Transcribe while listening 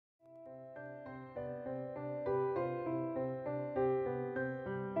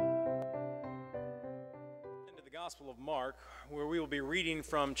Gospel of Mark, where we will be reading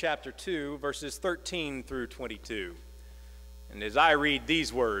from chapter 2, verses 13 through 22. And as I read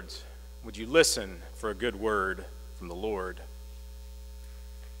these words, would you listen for a good word from the Lord?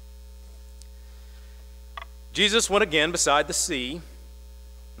 Jesus went again beside the sea,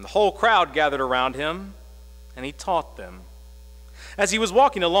 and the whole crowd gathered around him, and he taught them. As he was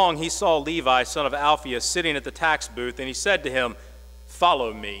walking along, he saw Levi, son of Alphaeus, sitting at the tax booth, and he said to him,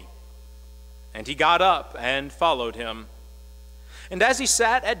 "Follow me." And he got up and followed him. And as he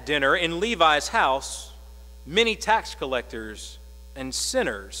sat at dinner in Levi's house, many tax collectors and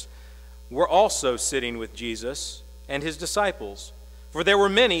sinners were also sitting with Jesus and his disciples, for there were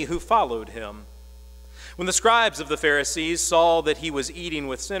many who followed him. When the scribes of the Pharisees saw that he was eating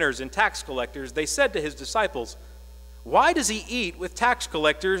with sinners and tax collectors, they said to his disciples, "Why does he eat with tax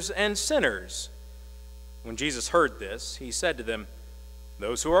collectors and sinners?" When Jesus heard this, he said to them,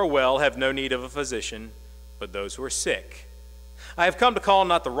 "Those who are well have no need of a physician, but those who are sick. I have come to call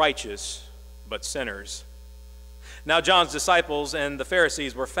not the righteous, but sinners." Now John's disciples and the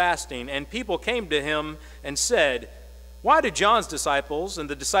Pharisees were fasting, and people came to him and said, "Why do John's disciples and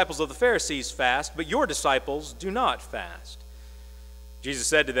the disciples of the Pharisees fast, but your disciples do not fast?" Jesus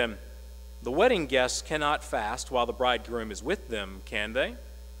said to them, "The wedding guests cannot fast while the bridegroom is with them, can they?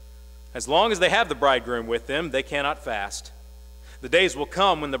 As long as they have the bridegroom with them, they cannot fast. The days will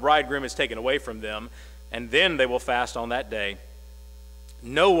come when the bridegroom is taken away from them, and then they will fast on that day.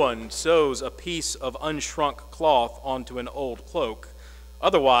 No one sews a piece of unshrunk cloth onto an old cloak.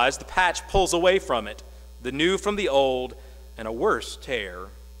 Otherwise, the patch pulls away from it, the new from the old, and a worse tear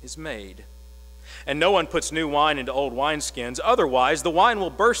is made. And no one puts new wine into old wineskins. Otherwise, the wine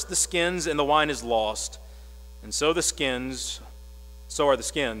will burst the skins, and the wine is lost. And so are the skins.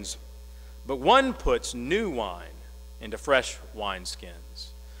 But one puts new wine into fresh wineskins."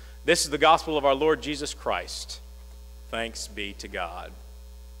 This is the gospel of our Lord Jesus Christ. Thanks be to God.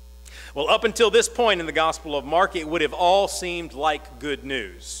 Well, up until this point in the Gospel of Mark, it would have all seemed like good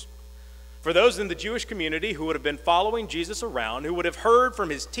news. For those in the Jewish community who would have been following Jesus around, who would have heard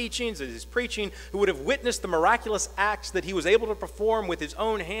from his teachings and his preaching, who would have witnessed the miraculous acts that he was able to perform with his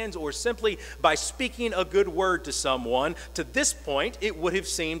own hands or simply by speaking a good word to someone, to this point, it would have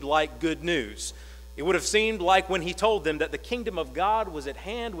seemed like good news. It would have seemed like when he told them that the kingdom of God was at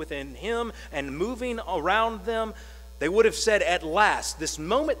hand within him and moving around them, they would have said, "At last, this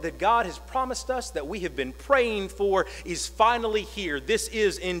moment that God has promised us, that we have been praying for, is finally here. This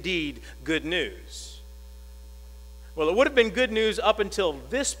is indeed good news." Well, it would have been good news up until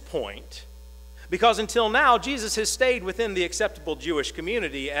this point, because until now, Jesus has stayed within the acceptable Jewish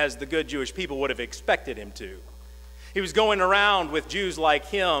community as the good Jewish people would have expected him to. He was going around with Jews like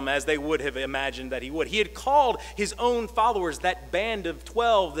him as they would have imagined that he would. He had called his own followers, that band of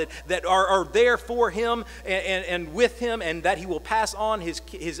 12 that are there for him and with him, and that he will pass on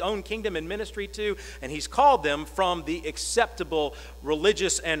his own kingdom and ministry to. And he's called them from the acceptable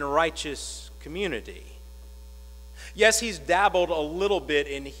religious and righteous community. Yes, he's dabbled a little bit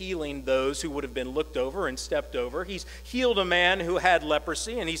in healing those who would have been looked over and stepped over. He's healed a man who had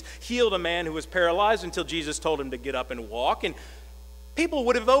leprosy, and he's healed a man who was paralyzed until Jesus told him to get up and walk. And people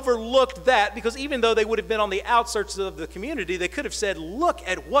would have overlooked that because even though they would have been on the outskirts of the community, they could have said, "Look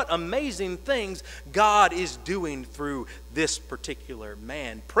at what amazing things God is doing through this particular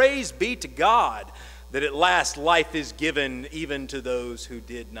man. Praise be to God that at last life is given even to those who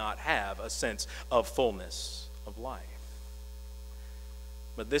did not have a sense of fullness of life."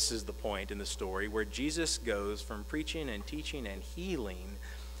 But this is the point in the story where Jesus goes from preaching and teaching and healing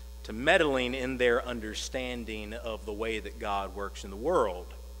to meddling in their understanding of the way that God works in the world,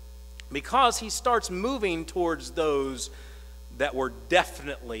 because he starts moving towards those that were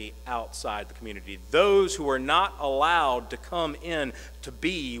definitely outside the community, those who were not allowed to come in to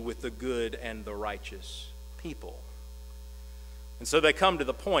be with the good and the righteous people. And so they come to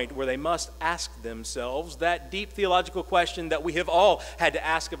the point where they must ask themselves that deep theological question that we have all had to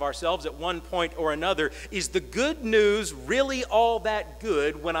ask of ourselves at one point or another: is the good news really all that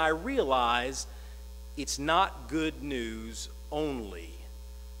good when I realize it's not good news only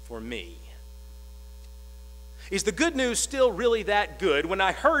for me? Is the good news still really that good when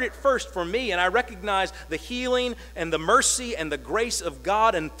I heard it first for me and I recognized the healing and the mercy and the grace of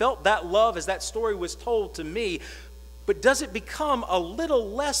God and felt that love as that story was told to me? But does it become a little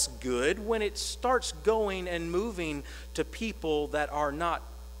less good when it starts going and moving to people that are not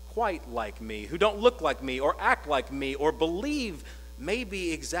quite like me, who don't look like me or act like me or believe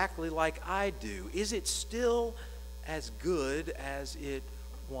maybe exactly like I do? Is it still as good as it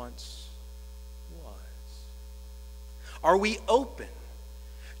once was? Are we open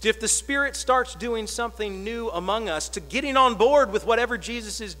if the Spirit starts doing something new among us, to getting on board with whatever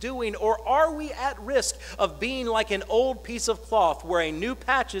Jesus is doing? Or are we at risk of being like an old piece of cloth where a new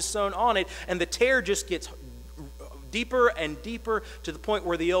patch is sewn on it and the tear just gets deeper and deeper to the point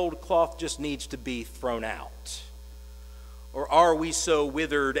where the old cloth just needs to be thrown out? Or are we so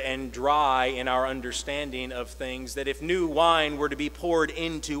withered and dry in our understanding of things that if new wine were to be poured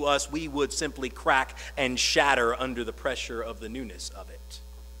into us, we would simply crack and shatter under the pressure of the newness of it?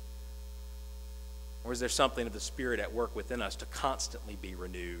 Or is there something of the Spirit at work within us to constantly be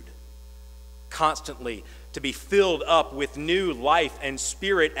renewed, constantly to be filled up with new life and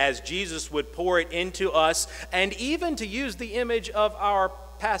spirit as Jesus would pour it into us, and even to use the image of our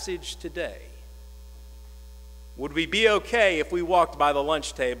passage today? Would we be okay if we walked by the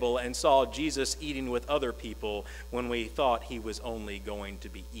lunch table and saw Jesus eating with other people when we thought he was only going to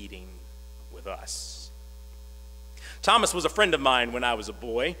be eating with us? Thomas was a friend of mine when I was a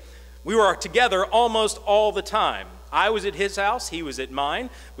boy. We were together almost all the time. I was at his house, he was at mine.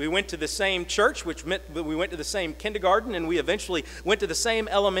 We went to the same church, which meant that we went to the same kindergarten, and we eventually went to the same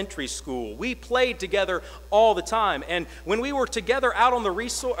elementary school. We played together all the time. And when we were together out on the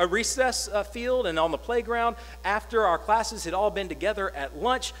recess field and on the playground, after our classes had all been together at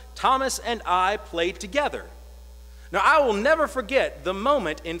lunch, Thomas and I played together. Now, I will never forget the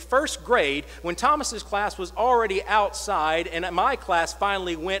moment in first grade when Thomas's class was already outside and my class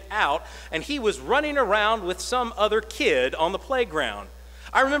finally went out, and he was running around with some other kid on the playground.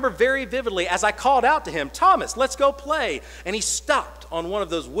 I remember very vividly as I called out to him, "Thomas, let's go play." And he stopped on one of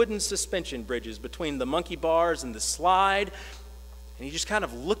those wooden suspension bridges between the monkey bars and the slide, and he just kind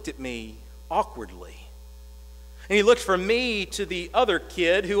of looked at me awkwardly. And he looked from me to the other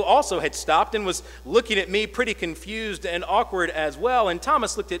kid who also had stopped and was looking at me pretty confused and awkward as well. And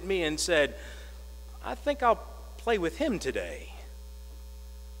Thomas looked at me and said, "I think I'll play with him today."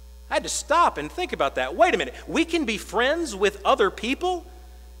 I had to stop and think about that. Wait a minute, we can be friends with other people?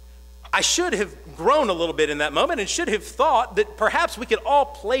 I should have grown a little bit in that moment and should have thought that perhaps we could all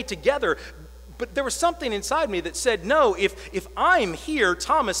play together. But there was something inside me that said, no, if I'm here,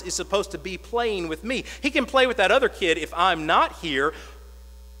 Thomas is supposed to be playing with me. He can play with that other kid if I'm not here,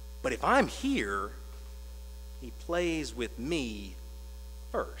 but if I'm here, he plays with me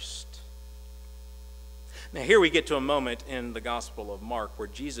first. Now here we get to a moment in the Gospel of Mark where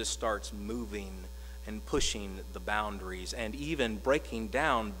Jesus starts moving and pushing the boundaries and even breaking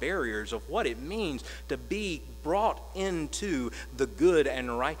down barriers of what it means to be brought into the good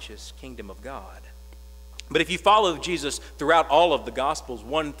and righteous kingdom of God. But if you follow Jesus throughout all of the Gospels,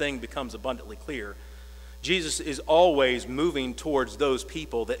 one thing becomes abundantly clear. Jesus is always moving towards those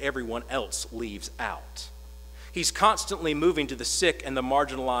people that everyone else leaves out. He's constantly moving to the sick and the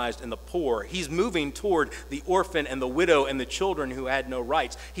marginalized and the poor. He's moving toward the orphan and the widow and the children who had no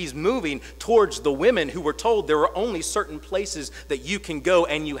rights. He's moving towards the women who were told there are only certain places that you can go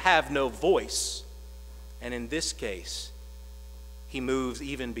and you have no voice. And in this case, he moves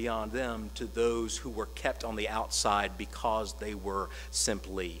even beyond them to those who were kept on the outside because they were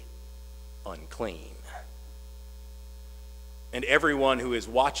simply unclean. And everyone who is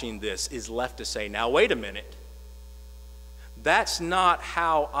watching this is left to say, now wait a minute. That's not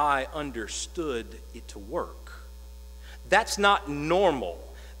how I understood it to work. That's not normal.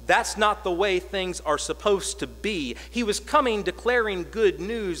 That's not the way things are supposed to be. He was coming declaring good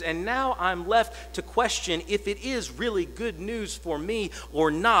news, and now I'm left to question if it is really good news for me or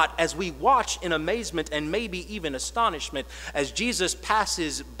not, as we watch in amazement and maybe even astonishment as Jesus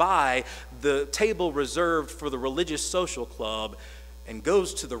passes by the table reserved for the religious social club and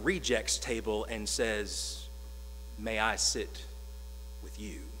goes to the rejects table and says, "May I sit with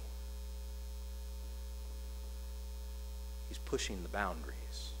you?" He's pushing the boundaries.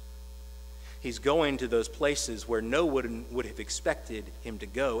 He's going to those places where no one would have expected him to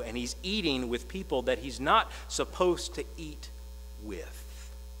go, and he's eating with people that he's not supposed to eat with.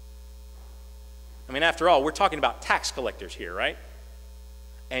 I mean, after all, we're talking about tax collectors here, right?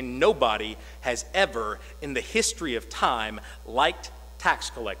 And nobody has ever, in the history of time, liked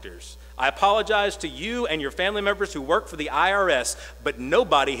tax collectors. I apologize to you and your family members who work for the IRS, but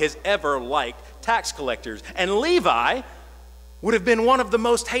nobody has ever liked tax collectors. And Levi would have been one of the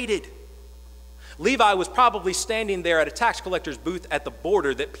most hated. Levi was probably standing there at a tax collector's booth at the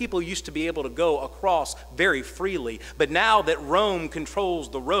border that people used to be able to go across very freely. But now that Rome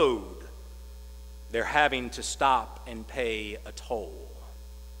controls the road, they're having to stop and pay a toll.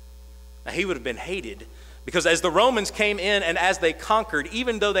 Now, he would have been hated because as the Romans came in and as they conquered,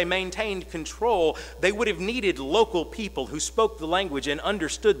 even though they maintained control, they would have needed local people who spoke the language and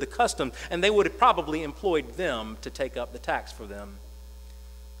understood the custom, and they would have probably employed them to take up the tax for them.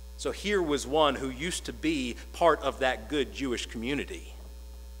 So here was one who used to be part of that good Jewish community.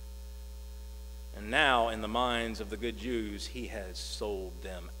 And now, in the minds of the good Jews, he has sold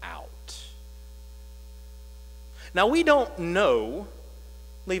them out. Now, we don't know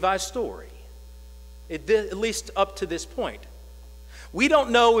Levi's story, at least up to this point. We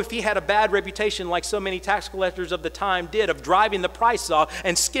don't know if he had a bad reputation like so many tax collectors of the time did, of driving the price off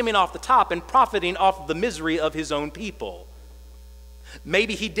and skimming off the top and profiting off of the misery of his own people.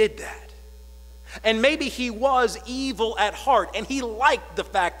 Maybe he did that. And maybe he was evil at heart, and he liked the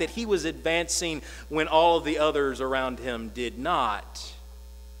fact that he was advancing when all of the others around him did not.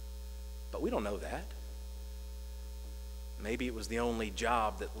 But we don't know that. Maybe it was the only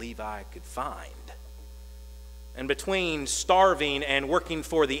job that Levi could find. And between starving and working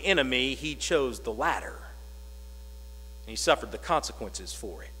for the enemy, he chose the latter. And he suffered the consequences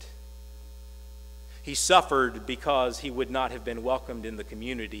for it. He suffered because he would not have been welcomed in the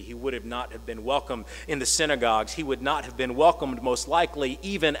community. He would have not have been welcomed in the synagogues. He would not have been welcomed, most likely,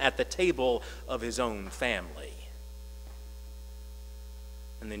 even at the table of his own family.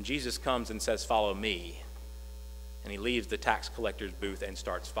 And then Jesus comes and says, "Follow me." And he leaves the tax collector's booth and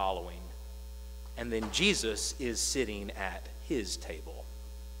starts following. And then Jesus is sitting at his table.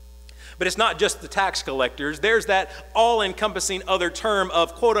 But it's not just the tax collectors. There's that all-encompassing other term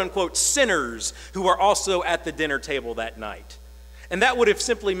of quote-unquote sinners who are also at the dinner table that night. And that would have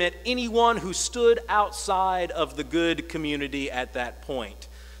simply meant anyone who stood outside of the good community at that point.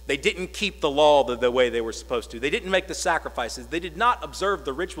 They didn't keep the law the way they were supposed to. They didn't make the sacrifices. They did not observe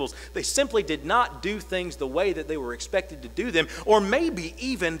the rituals. They simply did not do things the way that they were expected to do them. Or maybe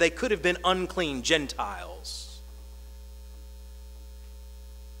even they could have been unclean Gentiles.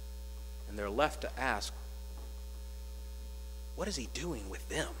 And they're left to ask, what is he doing with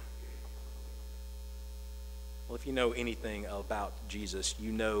them? Well, if you know anything about Jesus,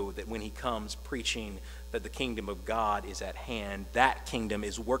 you know that when he comes preaching that the kingdom of God is at hand, that kingdom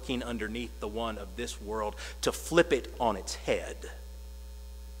is working underneath the one of this world to flip it on its head.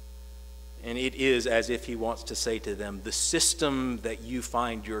 And it is as if he wants to say to them, the system that you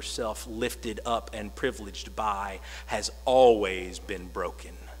find yourself lifted up and privileged by has always been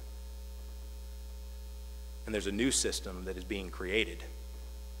broken. And there's a new system that is being created.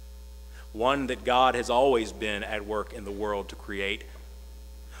 One that God has always been at work in the world to create.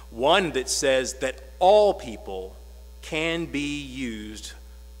 One that says that all people can be used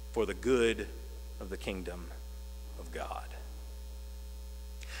for the good of the kingdom of God.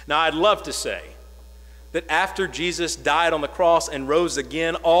 Now, I'd love to say that after Jesus died on the cross and rose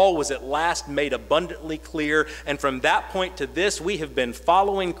again, all was at last made abundantly clear. And from that point to this, we have been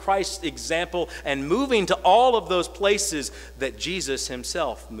following Christ's example and moving to all of those places that Jesus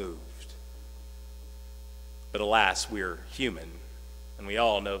himself moved. But alas, we're human, and we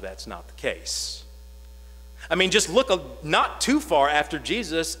all know that's not the case. I mean, just look not too far after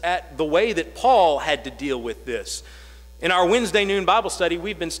Jesus at the way that Paul had to deal with this. In our Wednesday noon Bible study,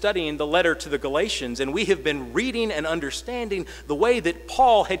 we've been studying the letter to the Galatians, and we have been reading and understanding the way that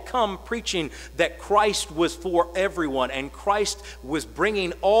Paul had come preaching that Christ was for everyone, and Christ was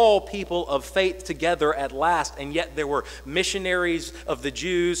bringing all people of faith together at last, and yet there were missionaries of the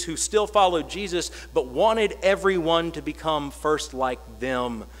Jews who still followed Jesus, but wanted everyone to become first like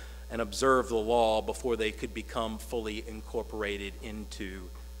them and observe the law before they could become fully incorporated into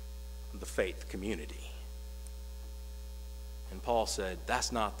the faith community. And Paul said,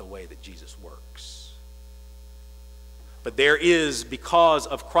 that's not the way that Jesus works. But there is, because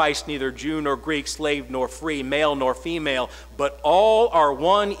of Christ, neither Jew nor Greek, slave nor free, male nor female, but all are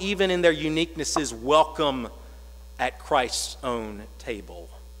one, even in their uniquenesses, welcome at Christ's own table.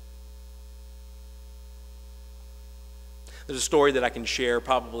 There's a story that I can share,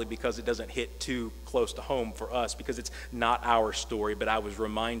 probably because it doesn't hit too close to home for us, because it's not our story, but I was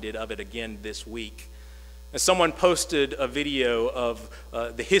reminded of it again this week. As someone posted a video of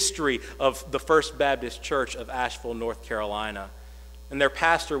the history of the First Baptist Church of Asheville, North Carolina. And their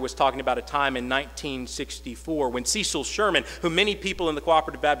pastor was talking about a time in 1964 when Cecil Sherman, who many people in the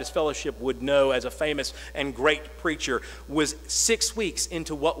Cooperative Baptist Fellowship would know as a famous and great preacher, was 6 weeks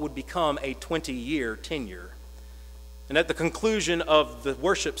into what would become a 20-year tenure. And at the conclusion of the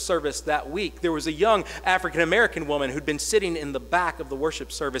worship service that week, there was a young African-American woman who'd been sitting in the back of the worship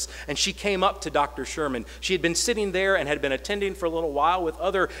service, and she came up to Dr. Sherman. She had been sitting there and had been attending for a little while with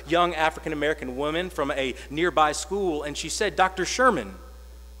other young African-American women from a nearby school, and she said, "Dr. Sherman,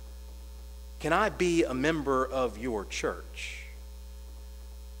 can I be a member of your church?"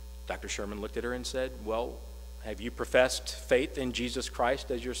 Dr. Sherman looked at her and said, "Well, have you professed faith in Jesus Christ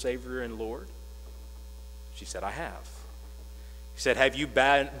as your Savior and Lord?" She said, "I have." He said, have you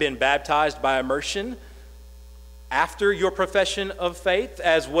been baptized by immersion after your profession of faith,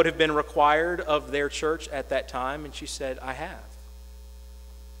 as would have been required of their church at that time? And she said, I have.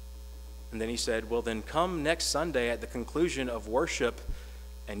 And then he said, well, then come next Sunday at the conclusion of worship,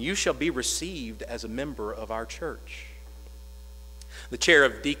 and you shall be received as a member of our church. The chair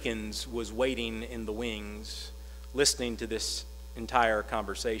of deacons was waiting in the wings, listening to this entire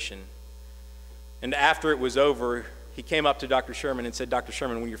conversation. And after it was over, he came up to Dr. Sherman and said, Dr.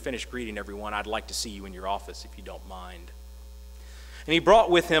 Sherman, when you're finished greeting everyone, I'd like to see you in your office if you don't mind. And he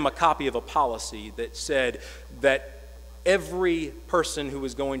brought with him a copy of a policy that said that every person who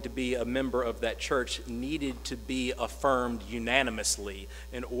was going to be a member of that church needed to be affirmed unanimously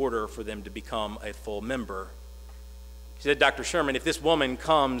in order for them to become a full member. He said, Dr. Sherman, if this woman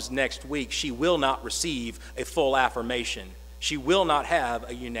comes next week, she will not receive a full affirmation. She will not have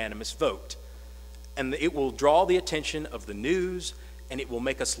a unanimous vote. And it will draw the attention of the news, and it will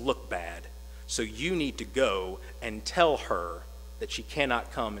make us look bad. So you need to go and tell her that she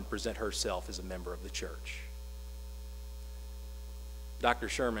cannot come and present herself as a member of the church. Dr.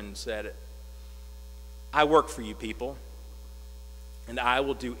 Sherman said, I work for you people, and I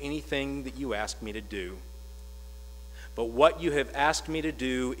will do anything that you ask me to do. But what you have asked me to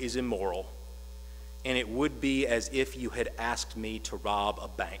do is immoral, and it would be as if you had asked me to rob a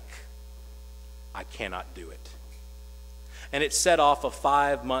bank. I cannot do it. And it set off a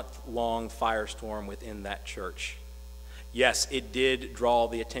 5-month-long firestorm within that church. Yes, it did draw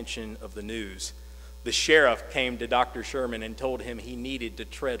the attention of the news. The sheriff came to Dr. Sherman and told him he needed to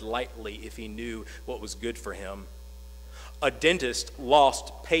tread lightly if he knew what was good for him. A dentist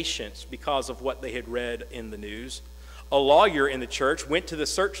lost patients because of what they had read in the news. A lawyer in the church went to the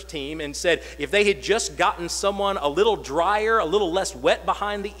search team and said if they had just gotten someone a little drier, a little less wet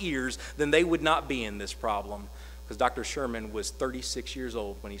behind the ears, then they would not be in this problem. Because Dr. Sherman was 36 years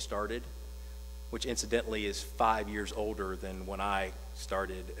old when he started, which incidentally is 5 years older than when I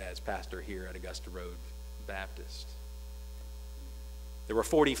started as pastor here at Augusta Road Baptist. There were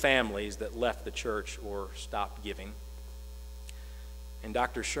 40 families that left the church or stopped giving. And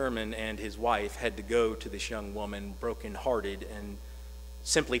Dr. Sherman and his wife had to go to this young woman brokenhearted and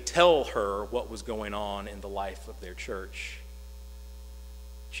simply tell her what was going on in the life of their church.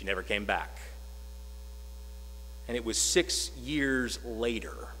 She never came back. And it was 6 years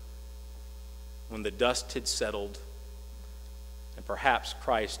later, when the dust had settled and perhaps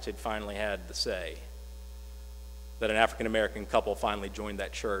Christ had finally had the say, that an African-American couple finally joined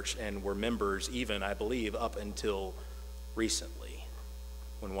that church and were members even, I believe, up until recently,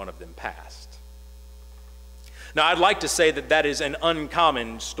 when one of them passed. Now, I'd like to say that that is an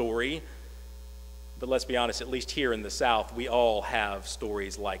uncommon story, but let's be honest, at least here in the South, we all have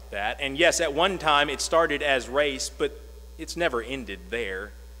stories like that. And yes, at one time it started as race, but it's never ended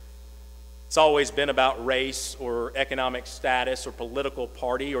there. It's always been about race or economic status or political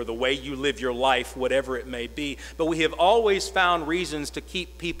party or the way you live your life, whatever it may be. But we have always found reasons to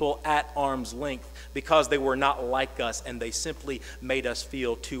keep people at arm's length because they were not like us and they simply made us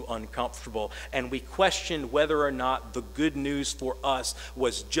feel too uncomfortable. And we questioned whether or not the good news for us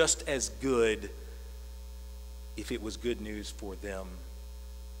was just as good if it was good news for them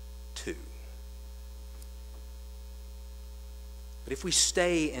too. But if we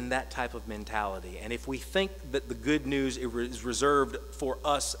stay in that type of mentality, and if we think that the good news is reserved for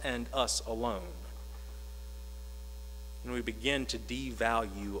us and us alone, then we begin to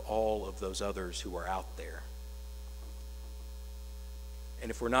devalue all of those others who are out there. And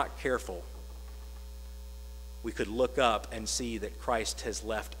if we're not careful, we could look up and see that Christ has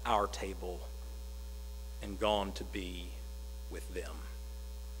left our table and gone to be with them.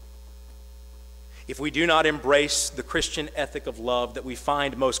 If we do not embrace the Christian ethic of love that we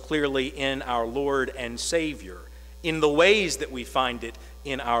find most clearly in our Lord and Savior, in the ways that we find it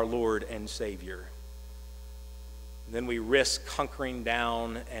in our Lord and Savior, then we risk hunkering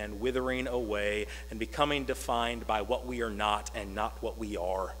down and withering away and becoming defined by what we are not and not what we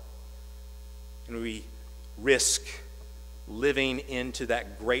are. And we risk living into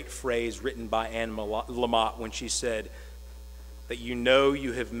that great phrase written by Anne Lamott when she said, that you know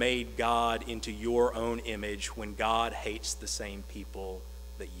you have made God into your own image when God hates the same people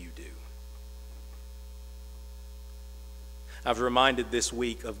that you do. I was reminded this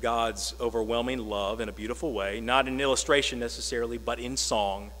week of God's overwhelming love in a beautiful way, not in illustration necessarily, but in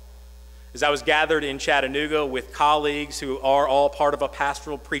song. As I was gathered in Chattanooga with colleagues who are all part of a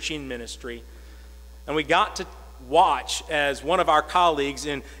pastoral preaching ministry, and we got to watch as one of our colleagues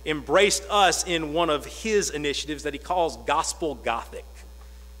embraced us in one of his initiatives that he calls Gospel Gothic.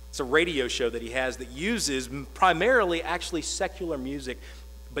 It's a radio show that he has that uses primarily actually secular music,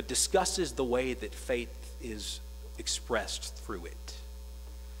 but discusses the way that faith is expressed through it.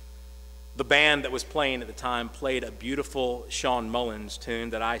 The band that was playing at the time played a beautiful Sean Mullins tune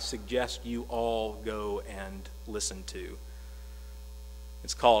that I suggest you all go and listen to.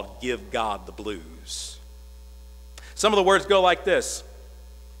 It's called "Give God the Blues." Some of the words go like this: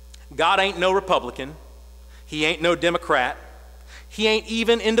 God ain't no Republican. He ain't no Democrat. He ain't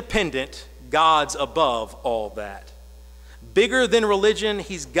even independent. God's above all that. Bigger than religion,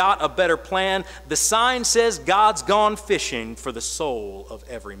 he's got a better plan. The sign says God's gone fishing for the soul of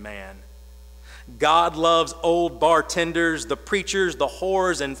every man. God loves old bartenders, the preachers, the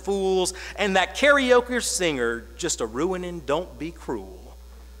whores and fools, and that karaoke singer just a ruining don't be cruel.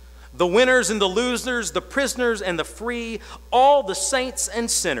 The winners and the losers, the prisoners and the free, all the saints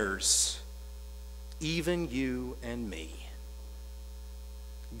and sinners, even you and me.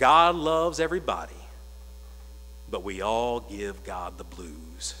 God loves everybody, but we all give God the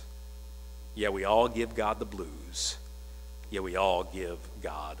blues. Yeah, we all give God the blues. Yeah, we all give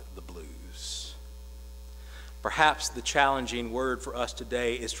God the blues. Perhaps the challenging word for us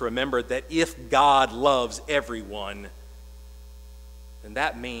today is to remember that if God loves everyone, then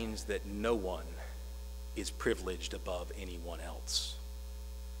that means that no one is privileged above anyone else.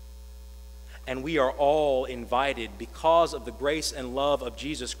 And we are all invited, because of the grace and love of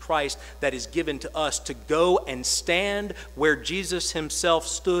Jesus Christ that is given to us, to go and stand where Jesus himself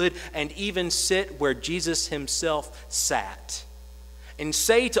stood and even sit where Jesus himself sat. And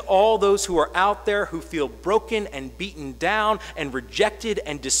say to all those who are out there who feel broken and beaten down and rejected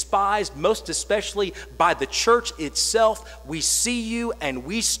and despised, most especially by the church itself, we see you and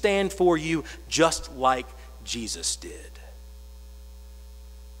we stand for you just like Jesus did.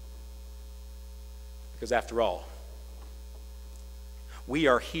 Because after all, we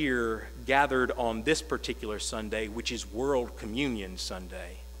are here gathered on this particular Sunday, which is World Communion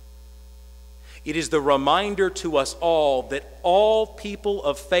Sunday. It is the reminder to us all that all people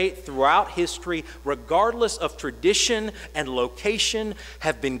of faith throughout history, regardless of tradition and location,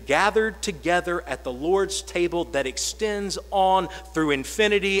 have been gathered together at the Lord's table that extends on through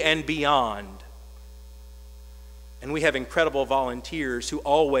infinity and beyond. And we have incredible volunteers who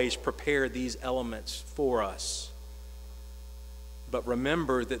always prepare these elements for us. But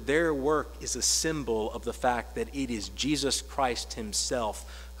remember that their work is a symbol of the fact that it is Jesus Christ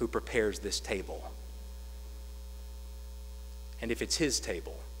himself who prepares this table. And if it's his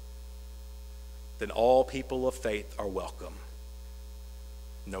table, then all people of faith are welcome,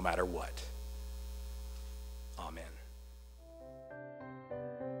 no matter what. Amen.